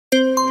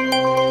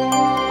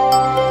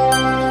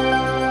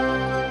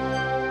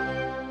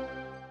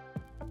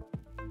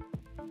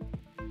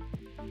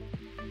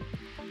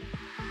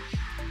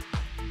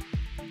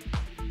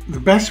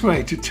best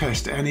way to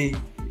test any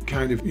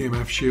kind of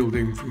EMF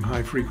shielding from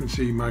high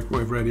frequency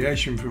microwave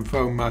radiation from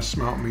phone masts,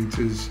 smart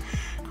meters,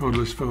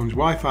 cordless phones,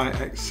 Wi-Fi,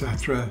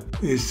 etc.,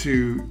 is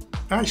to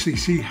actually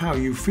see how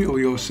you feel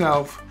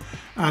yourself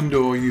and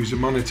or use a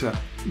monitor.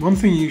 One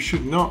thing you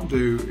should not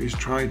do is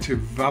try to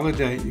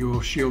validate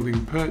your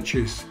shielding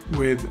purchase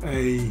with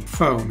a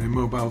phone, a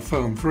mobile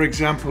phone. For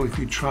example, if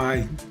you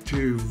try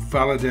to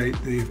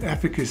validate the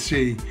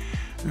efficacy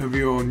of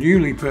your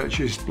newly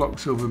purchased block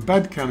silver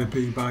bed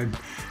canopy by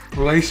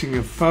placing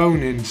a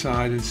phone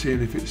inside and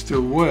seeing if it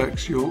still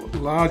works, you'll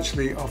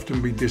largely often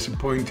be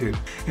disappointed.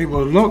 It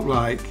will look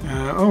like,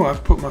 oh,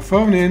 I've put my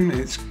phone in,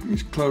 it's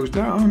closed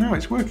out, oh no,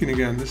 it's working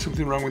again, there's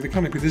something wrong with the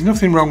canopy. There's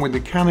nothing wrong with the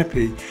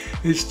canopy,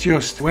 it's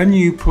just when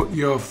you put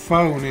your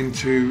phone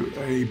into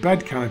a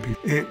bed canopy,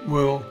 it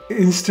will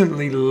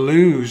instantly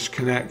lose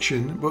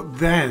connection, but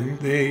then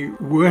the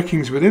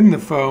workings within the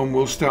phone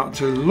will start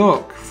to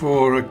look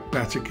for a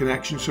better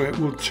connection, so it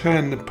will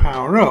turn the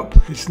power up.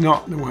 It's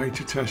not the way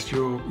to test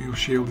your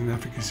shielding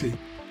efficacy.